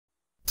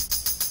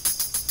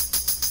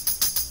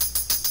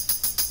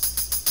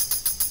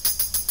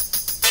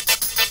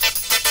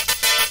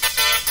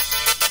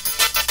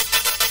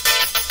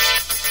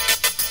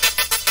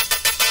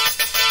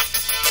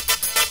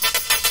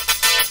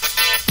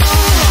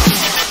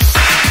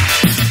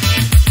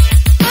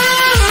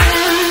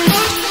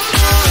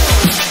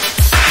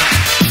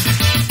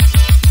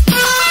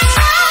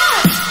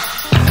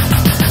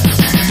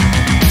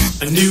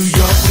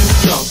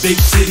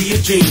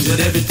dreams, but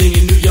everything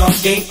in New York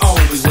ain't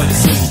always what it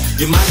seems.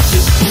 You might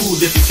just fool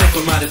if you come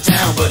from out of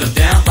town, but I'm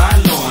down by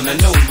law and I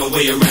know my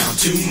way around.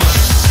 Too much,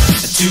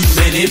 too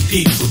many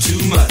people,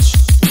 too much.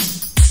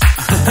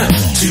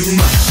 Too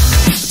much,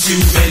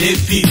 too many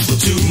people,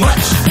 too much.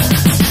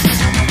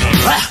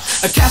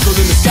 A castle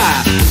in the sky,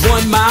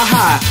 1 mile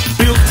high,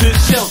 built to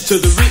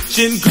shelter the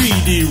rich and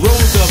greedy.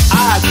 Rows of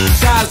eyes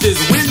disguised as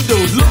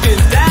windows,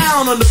 looking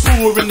down on the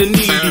poor and the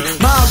needy.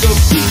 Miles of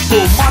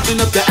people marching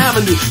up the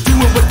avenue,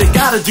 doing what they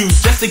gotta do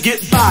just to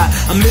get by.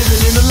 I'm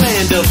living in a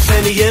land of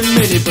plenty and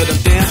many, but I'm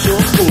damn sure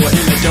poor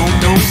and I don't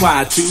know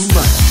why. Too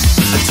much,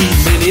 too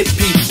many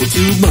people,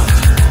 too much.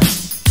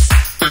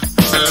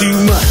 Too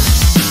much,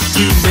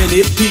 too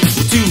many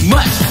people, too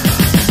much.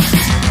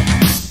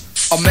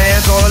 A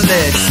man's on a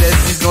ledge, says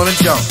he's gonna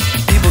jump.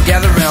 People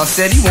gather around,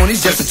 said he won't,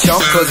 he's just a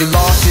chump. Cause he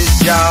lost his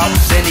job,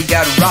 then he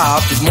got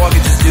robbed. His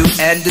mortgage is due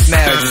and his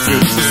marriage is due.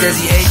 He says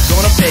he ain't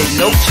gonna pay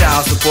no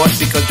child support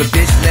because the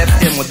bitch left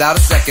him without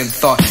a second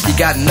thought. He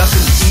got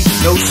nothing to eat,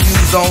 no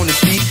shoes on his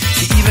feet.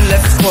 She even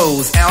left his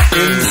clothes out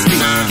in the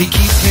street. He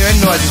keeps hearing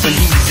noises when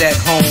he's at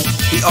home.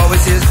 He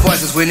always hears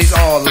voices when he's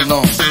all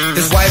alone.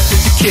 His wife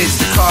took the kids,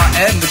 the car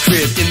and the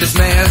crib. In this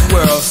man's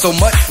world, so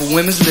much for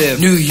women's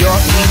live. New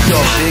York,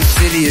 big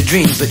city of dreams.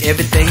 But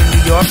everything in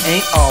New York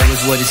ain't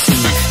always what it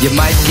seems. You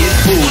might get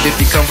fooled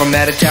if you come from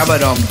out of town,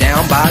 but I'm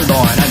down by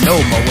law and I know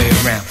my way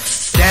around.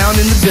 Down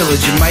in the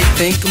village, you might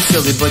think I'm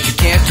silly, but you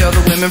can't tell the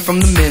women from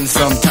the men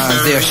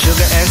sometimes. They're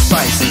sugar and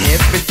spice and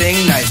everything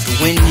nice, but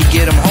when you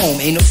get them home,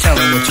 ain't no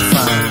telling what you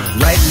find.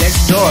 Right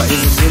next door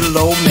is a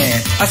little old man.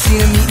 I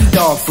seen him eating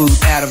dog food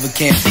out of a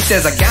can. He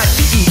says I got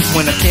to eat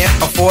when I can't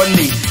afford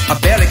meat. I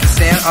barely can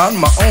stand on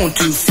my own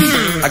 2 feet.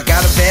 I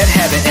got a bad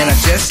habit and I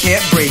just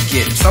can't break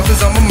it.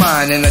 Something's on my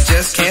mind and I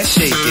just can't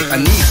shake it. I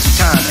need some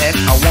time and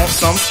I want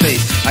some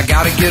space. I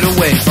gotta get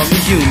away from the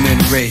human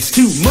race.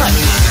 Too much,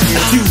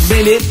 too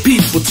many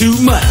people, too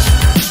much.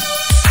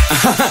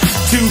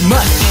 Too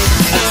much,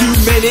 too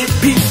many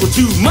people,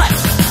 too much.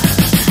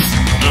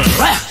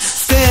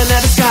 Staring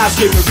at a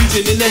skyscraper,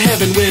 reaching into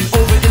heaven, when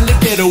over in the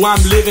ghetto I'm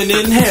living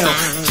in hell.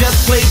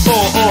 Just play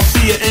ball or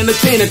be an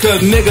entertainer, cause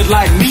niggas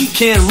like me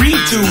can't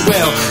read too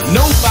well.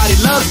 Nobody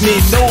loves me,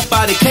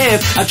 nobody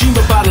cares. I dream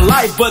about a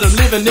life, but I'm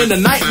living in a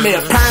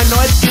nightmare.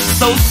 Paranoid,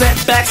 so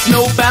setback,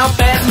 snowbound,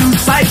 bad news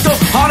cycle,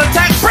 heart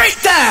attack,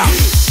 breakdown.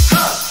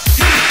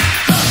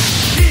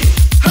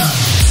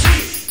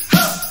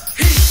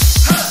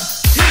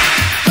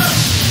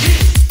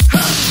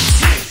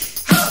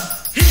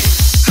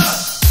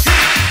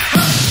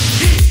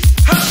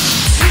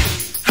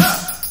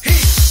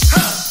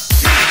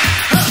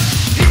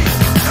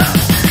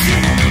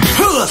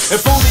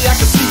 If only I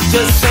could sleep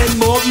just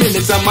 10 more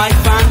minutes, I might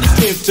find the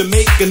strength to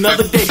make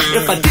another day.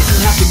 If I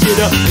didn't have to get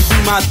up and do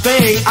my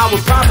thing, I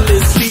would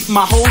probably sleep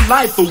my whole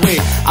life away.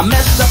 I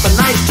messed up a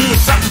nice drink,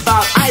 something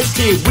about ice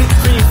cream, whipped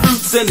cream,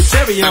 fruits, and a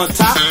cherry on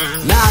top.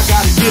 Now I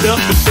gotta get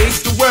up and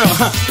face the world.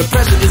 The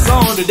pressure is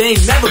on, it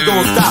ain't never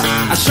gonna stop.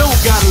 I sure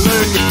gotta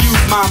learn to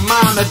use my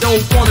mind. I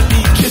don't wanna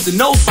be kissing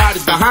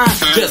nobody's behind,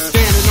 just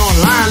standing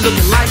online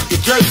looking like a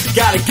jerk.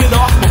 Gotta get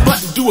off my butt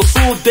and do a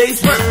full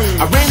day's work.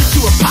 I ran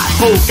into a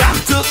pothole, got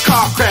into a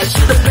car crash.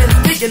 Should've been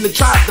thinking to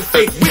try to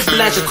fake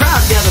whiplash. A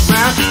crowd gathered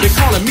round, they're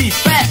calling me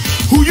fat.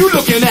 Who you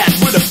looking at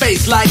with a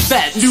face like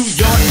that? New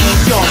York,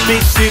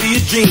 big city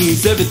of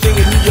dreams. Everything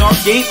in New York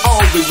ain't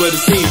always what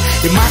it seems.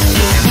 It might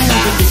be cool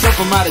if you come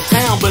from out of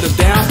town, but I'm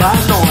down by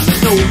law and I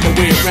know my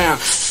way around.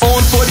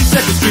 On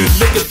 42nd Street,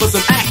 looking for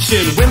some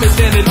action. Women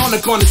standing on the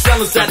corner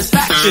selling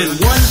satisfaction.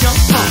 One young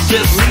punk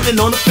just leaning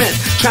on the fence,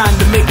 trying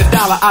to make $1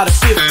 out of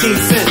 15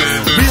 cents.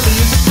 Really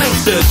is a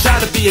prankster, try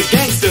to be a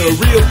gangster.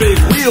 Real big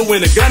wheel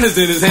when a gun is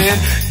in his hand.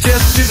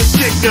 Just did a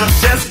stick up,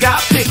 just got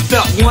picked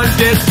up. One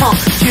dead punk,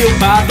 killed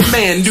by the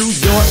man. New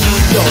York,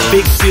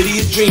 big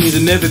city of dreams.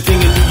 And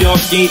everything in New York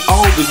ain't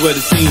always what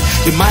it seems.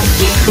 You might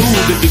get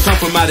fooled if you come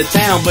from out of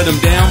town, but I'm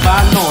down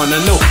by law and I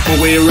know my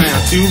way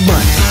around. Too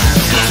much,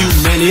 too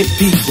many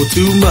people,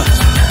 too much.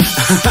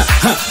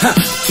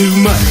 Too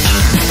much,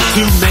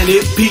 too many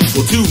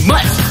people, too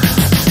much.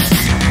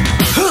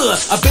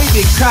 A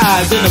baby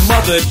cries and a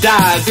mother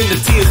dies, and the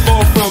tears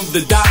fall from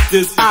the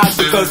doctor's eyes,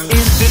 because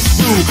in this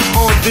room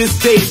on this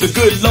day the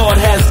good Lord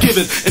has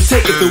given and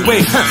taketh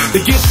away.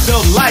 The gift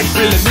of life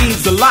really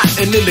means a lot,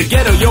 and in the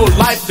ghetto your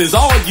life is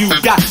all you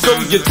got. So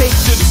you take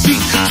to the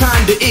street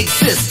trying to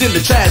exist in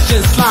the trash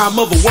and slime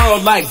of a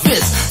world like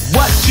this.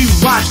 What you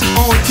watch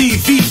on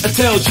TV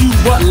tells you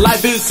what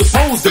life is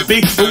supposed to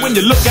be, but when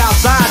you look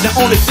outside the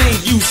only thing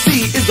you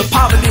see is a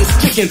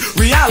poverty-stricken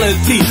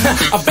reality.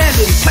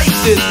 Abandoned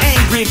places,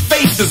 angry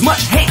faces,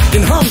 much hate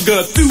and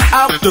hunger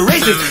throughout the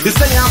races. You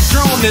say I'm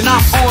grown and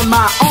I'm on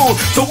my own,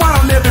 so why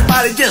don't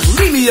everybody just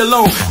leave me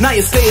alone? Now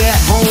you stay at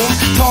home,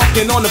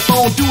 talking on the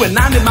phone, doing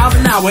 90 miles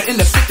an hour in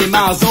the 50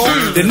 mile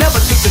zone. They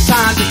never took the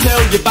time to tell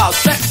you about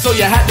sex, so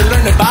you had to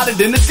learn about it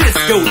in the disco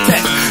go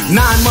text. 9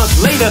 months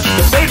later,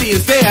 the baby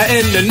is there,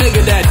 and the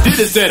nigga that did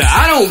it said,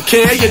 I don't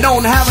care, you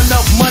don't have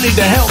enough money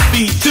to help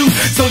feed two,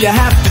 so you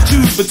have to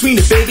choose between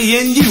the baby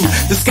and you.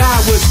 The sky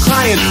was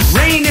crying,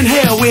 rain and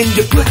hell when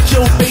you put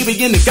your baby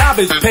in the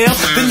garbage pail.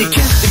 Then you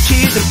kissed the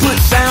kid and put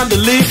down the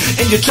lid,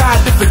 and you tried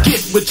to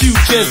forget what you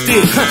just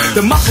did.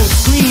 The muffled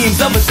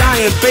screams of a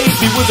dying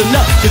baby was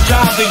enough to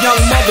drive the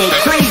young mother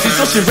crazy,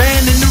 so she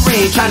ran in the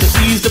rain trying to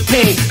ease the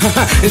pain,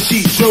 and she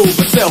drove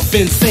herself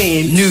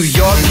insane. New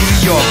York, New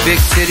York, big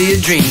city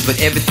of dreams, but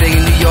everything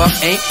in New York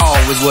ain't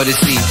always what it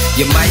seems.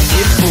 You might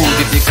get fooled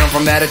if you come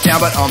from out of town,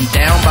 but I'm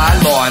down by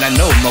law and I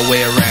know my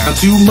way around.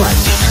 Too much,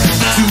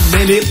 too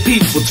many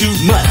people, too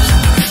much.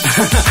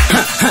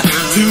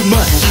 Too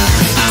much,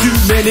 too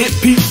many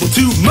people,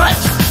 too much.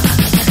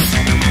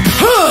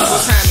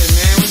 What's happening,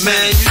 man?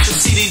 Man, you should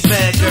see these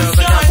bad girls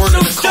that got work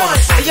in the corner.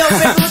 Hey, yo,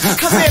 man,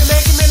 come here,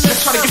 man. Come here,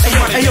 let's try to get some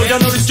money. Hey, yo, y'all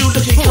know this dude?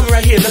 Look, he coming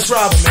right here. Let's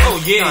rob him, man. Oh,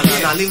 yeah.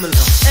 Nah, leave him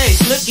alone. Hey,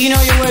 Slick, you know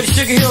your way to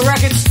Sugar Hill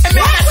Records? Hey,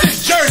 man, that's in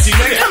Jersey,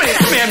 man.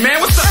 Come here,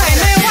 man. What's up? Hey,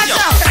 man, watch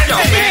out. Yo,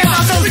 Hey, man,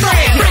 watch those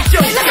threads. break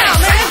your down,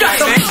 man.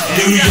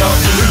 New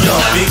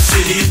York, big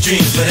city of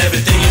dreams, but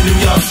everything in New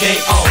York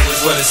ain't always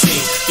what it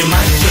seems. You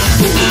might get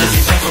fooled if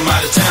you come from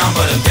out of town,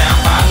 but I'm down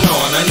by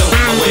law and I know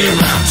my way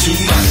around. Too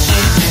much,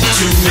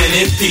 too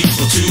many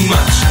people, too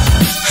much.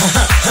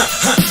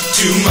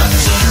 Too much,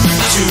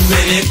 too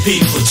many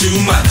people, too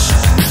much.